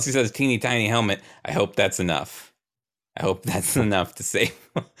 Kelsey says, teeny tiny helmet. I hope that's enough. I hope that's enough to save.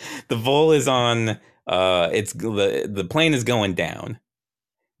 The Vole is on. It's the plane is going down.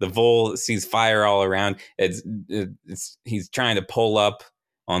 The Vole sees fire all around. He's trying to pull up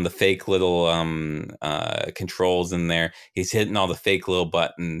on the fake little controls in there. He's hitting all the fake little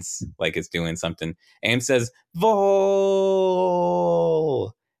buttons like it's doing something. Aim says Vole.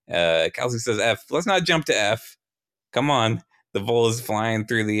 Kelsey says F. Let's not jump to F. Come on. The Vole is flying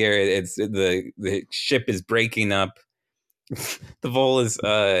through the air. It's the ship is breaking up. The Vole is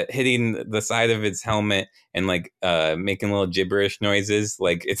hitting the side of its helmet and like making little gibberish noises,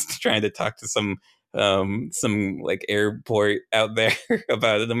 like it's trying to talk to some like airport out there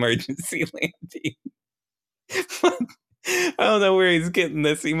about an emergency landing. I don't know where he's getting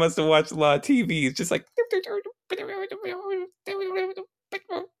this. He must have watched a lot of TV. He's just like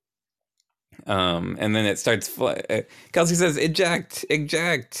and then it starts Kelsey says eject,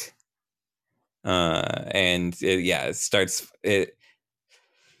 eject. And it starts it.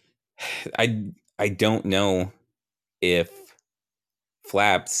 I don't know if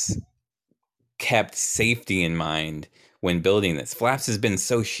Flaps kept safety in mind when building this. Flaps has been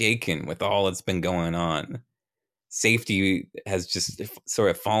so shaken with all that's been going on. Safety has just sort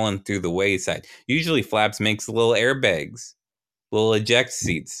of fallen through the wayside. Usually Flaps makes little airbags, little eject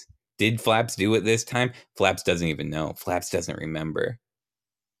seats. Did Flaps do it this time? Flaps doesn't even know. Flaps doesn't remember.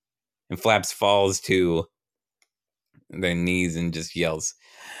 And Flaps falls to their knees and just yells,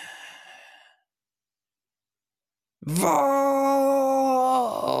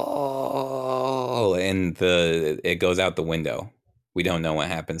 Vole! And it goes out the window. We don't know what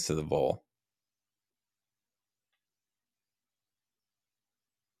happens to the Vole.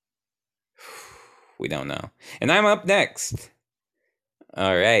 We don't know. And I'm up next.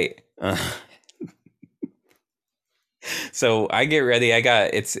 All right. So I get ready. I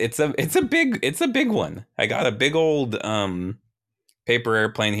got it's a big one. I got a big old paper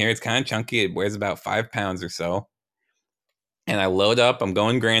airplane here. It's kind of chunky. It weighs about 5 pounds or so. And I load up. I'm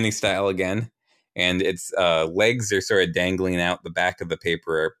going granny style again. And its legs are sort of dangling out the back of the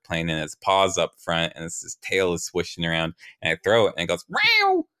paper airplane, and its paws up front, and its tail is swishing around. And I throw it, and it goes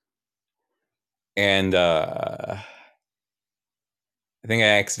meow. And I think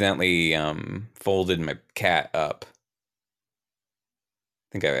I accidentally folded my cat up.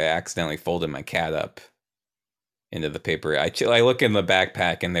 I think I accidentally folded my cat up into the paper. I look in the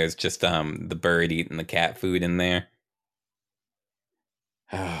backpack, and there's just the bird eating the cat food in there.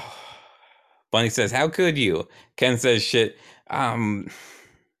 Oh. Bunny says, "How could you?" Ken says, "Shit. It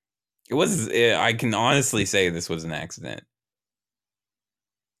was. I can honestly say this was an accident."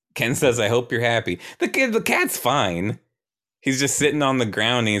 Ken says, "I hope you're happy." The cat's fine. He's just sitting on the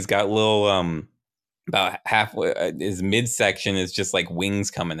ground, and he's got little about halfway. His midsection is just like wings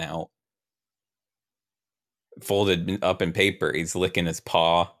coming out, folded up in paper. He's licking his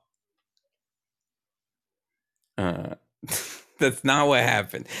paw. That's not what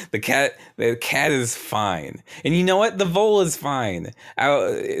happened. The cat is fine, and you know what? The Vole is fine.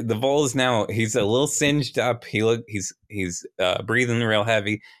 The Vole is now. He's a little singed up. He's breathing real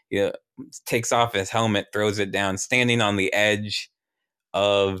heavy. He takes off his helmet, throws it down, standing on the edge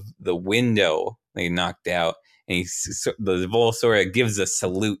of the window they knocked out, and the Vole sort of gives a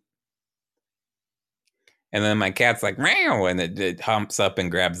salute. And then my cat's like meow, and it humps up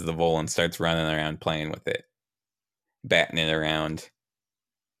and grabs the Vole and starts running around playing with it, batting it around.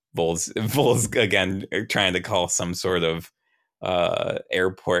 Vole's again trying to call some sort of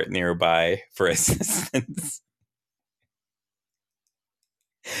airport nearby for assistance.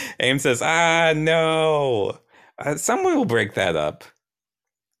 Aim says, no. Someone will break that up.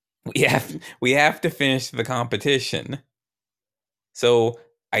 We have to finish the competition. So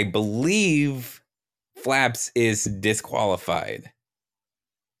I believe Flaps is disqualified.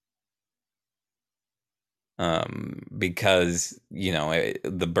 Because,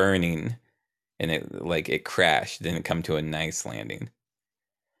 the burning and it crashed, didn't come to a nice landing.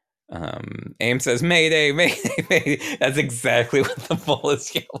 Aim says, Mayday, Mayday, Mayday. That's exactly what the bull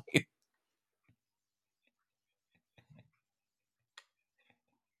is yelling.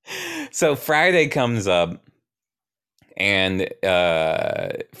 So Friday comes up, and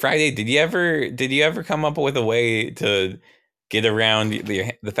Friday, did you ever come up with a way to get around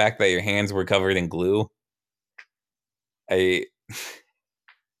the fact that your hands were covered in glue? It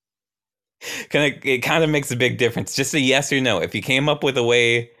kind of makes a big difference. Just a yes or no. If you came up with a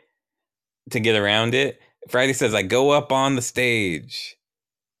way to get around it, Friday says, I go up on the stage.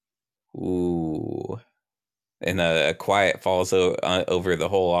 Ooh. And a quiet falls over the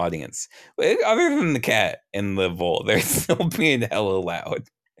whole audience. Other than the cat and the bull, they're still being hella loud.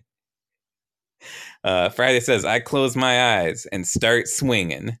 Friday says, I close my eyes and start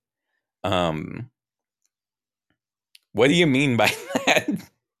swinging. What do you mean by that?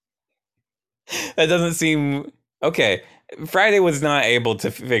 That doesn't seem... Okay, Friday was not able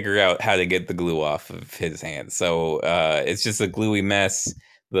to figure out how to get the glue off of his hands. So it's just a gluey mess.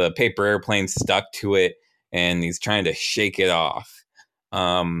 The paper airplane stuck to it, and he's trying to shake it off.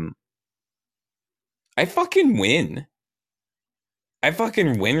 I fucking win. I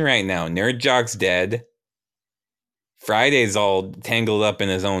fucking win right now. Nerd Jock's dead. Friday's all tangled up in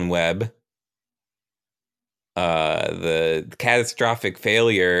his own web. The catastrophic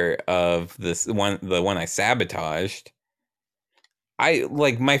failure of the one I sabotaged. I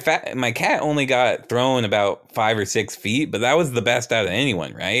like my cat only got thrown about 5 or 6 feet, but that was the best out of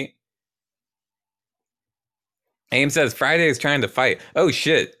anyone, right? Aim says Friday is trying to fight. Oh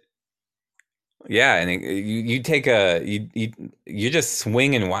shit. Yeah, and you take you're just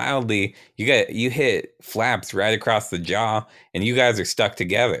swinging wildly. You hit Flaps right across the jaw, and you guys are stuck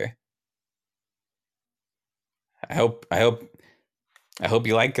together. I hope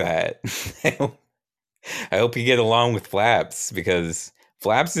you like that. I hope you get along with Flaps, because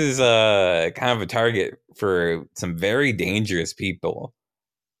Flaps is kind of a target for some very dangerous people.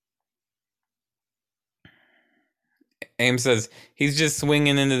 Aim says he's just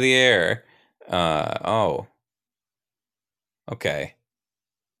swinging into the air. Oh, okay.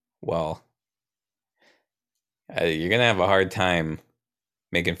 Well, you're gonna have a hard time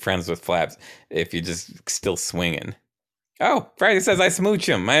making friends with Flaps if you're just still swinging. Oh, Friday says I smooch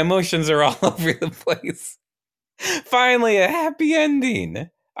him. My emotions are all over the place. Finally, a happy ending.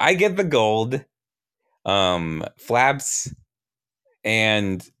 I get the gold. Flaps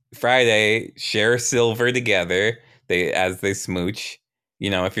and Friday share silver together. As they smooch. You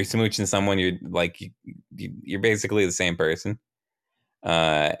know, if you're smooching someone, you're like you're basically the same person.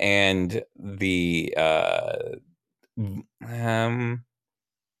 And the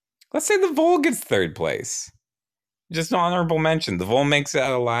let's say the Vole gets third place. Just an honorable mention. The Vole makes it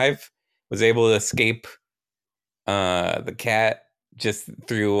out alive. Was able to escape the cat just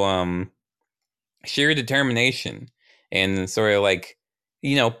through sheer determination and sort of like,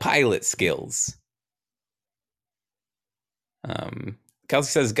 pilot skills.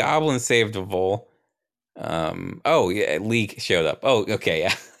 Kelsey says Goblin saved a Vole. Oh yeah, Leak showed up. Oh, okay,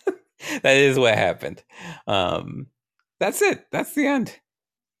 yeah. That is what happened. That's it. That's the end.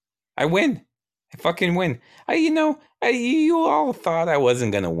 I win. I fucking win. You all thought I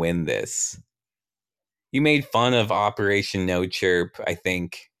wasn't gonna win this. You made fun of Operation No Chirp, I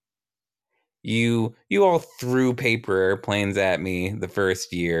think. You all threw paper airplanes at me the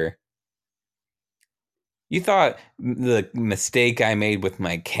first year. You thought the mistake I made with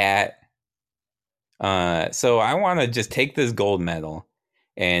my cat. So I want to just take this gold medal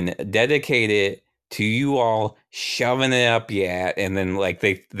and dedicate it to you all shoving it up yet, and then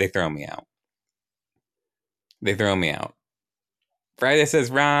they throw me out. They throw me out. Friday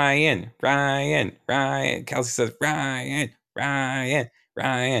says Ryan, Ryan, Ryan. Kelsey says Ryan, Ryan,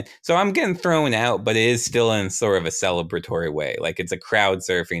 Ryan. So I'm getting thrown out, but it is still in sort of a celebratory way. Like it's a crowd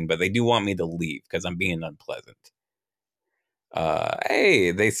surfing, but they do want me to leave because I'm being unpleasant.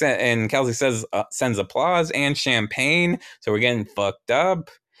 Hey, they sent, and Kelsey says sends applause and champagne. So we're getting fucked up.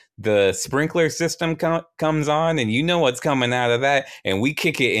 The sprinkler system comes on, and you know what's coming out of that, and we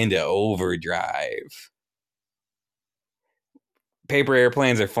kick it into overdrive. Paper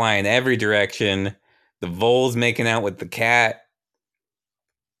airplanes are flying every direction. The Vole's making out with the cat.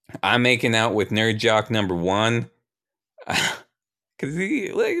 I'm making out with Nerd Jock number 1. Because he,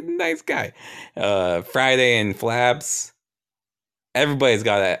 nice guy. Friday and Flaps. Everybody's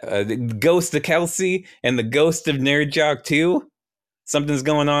got a ghost of Kelsey and the ghost of Nerd Jock too. Something's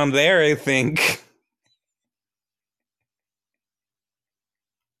going on there, I think.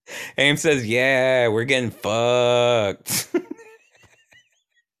 Aim says, yeah, we're getting fucked.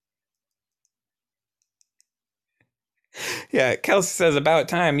 Yeah, Kelsey says, about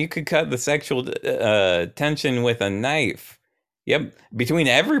time you could cut the sexual tension with a knife. Yep, between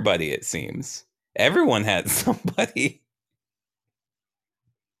everybody, it seems. Everyone had somebody.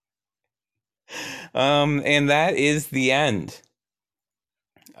 And that is the end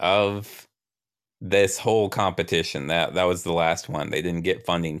of this whole competition. That was the last one. They didn't get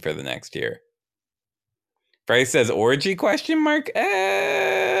funding for the next year. Bryce says orgy question mark?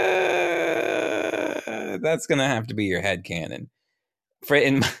 That's gonna have to be your headcanon. For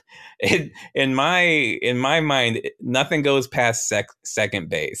in my mind, nothing goes past second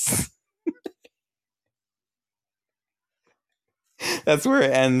base. That's where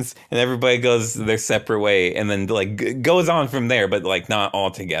it ends, and everybody goes their separate way, and then like goes on from there, but like not all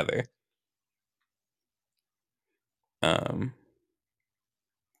together. Um,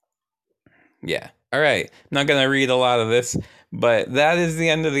 yeah. All right. I'm not gonna read a lot of this, but that is the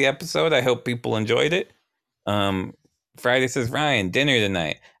end of the episode. I hope people enjoyed it. Friday says, Ryan, dinner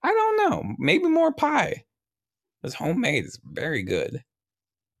tonight. I don't know. Maybe more pie. It's homemade. It's very good.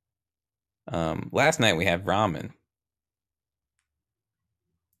 Last night we had ramen.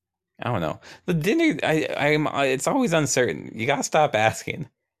 I don't know. The dinner, I'm. It's always uncertain. You gotta stop asking.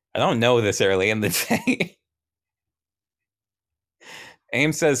 I don't know this early in the day.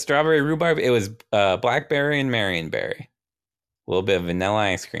 Aim says strawberry rhubarb. It was blackberry and marionberry. A little bit of vanilla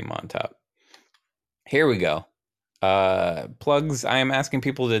ice cream on top. Here we go. Plugs. I am asking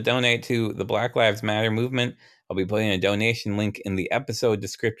people to donate to the Black Lives Matter movement. I'll be putting a donation link in the episode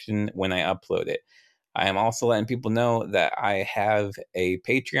description when I upload it. I am also letting people know that I have a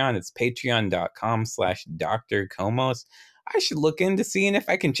Patreon. It's patreon.com/Dr. Komos. I should look into seeing if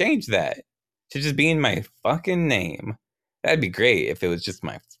I can change that to just being my fucking name. That'd be great if it was just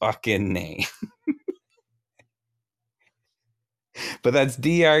my fucking name. But that's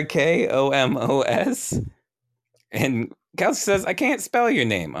DRKOMOS. And Kelsey says, I can't spell your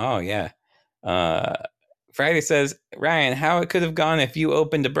name. Oh, yeah. Friday says, Ryan, how it could have gone if you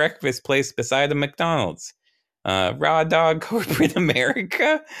opened a breakfast place beside a McDonald's. Raw Dog Corporate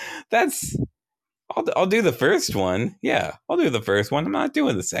America? That's... I'll do the first one. Yeah, I'll do the first one. I'm not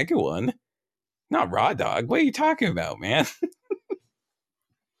doing the second one. Not Raw Dog. What are you talking about, man?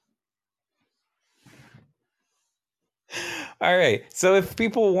 All right. So if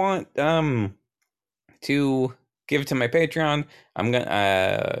people want to give to my Patreon, I'm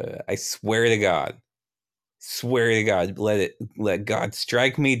gonna I swear to God, let God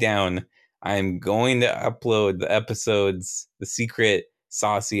strike me down. I'm going to upload the episodes, the secret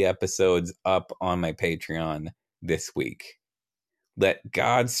saucy episodes up on my Patreon this week. Let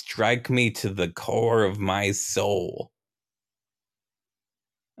God strike me to the core of my soul.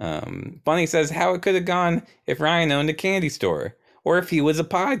 Bunny says how it could have gone if Ryan owned a candy store or if he was a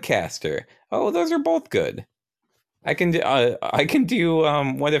podcaster. Oh, those are both good. I can do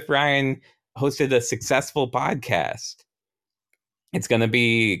what if Ryan hosted a successful podcast? It's gonna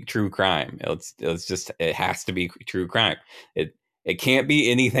be true crime. It has to be true crime. It can't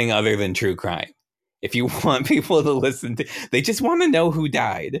be anything other than true crime. If you want people to listen to, they just want to know who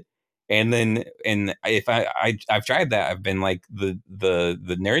died. And if I've tried that, I've been like the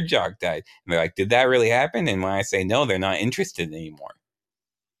nerd jock died, and they're like, did that really happen? And when I say no, they're not interested anymore.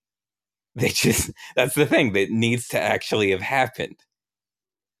 They just, that's the thing that needs to actually have happened.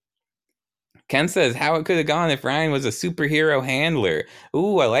 Ken says how it could have gone if Ryan was a superhero handler.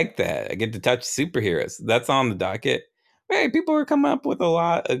 Ooh, I like that. I get to touch superheroes. That's on the docket. Hey, people are coming up with a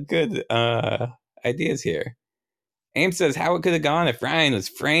lot of good ideas here. Aim says how it could have gone if Ryan was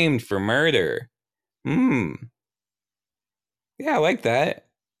framed for murder. Yeah, I like that.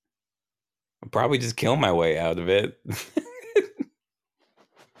 I'll probably just kill my way out of it.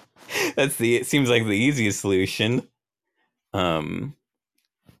 It seems like the easiest solution. Kelsey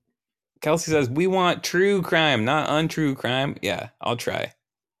says, we want true crime, not untrue crime. Yeah, I'll try.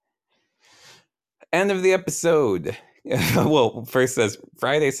 End of the episode. Well, first says,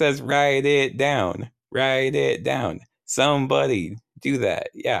 Friday says, write it down. Write it down. Somebody do that.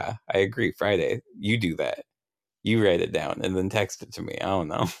 Yeah, I agree. Friday, you do that. You write it down and then text it to me. I don't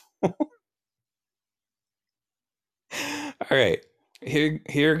know. All right.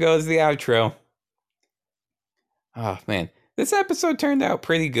 Here goes the outro. Oh, man. This episode turned out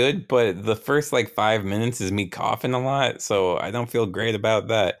pretty good, but the first like 5 minutes is me coughing a lot, so I don't feel great about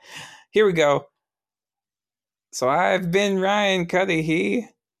that. Here we go. So I've been Ryan Cuddihy,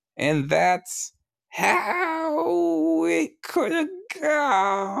 and that's how it could have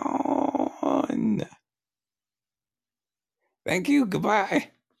gone. Thank you. Goodbye.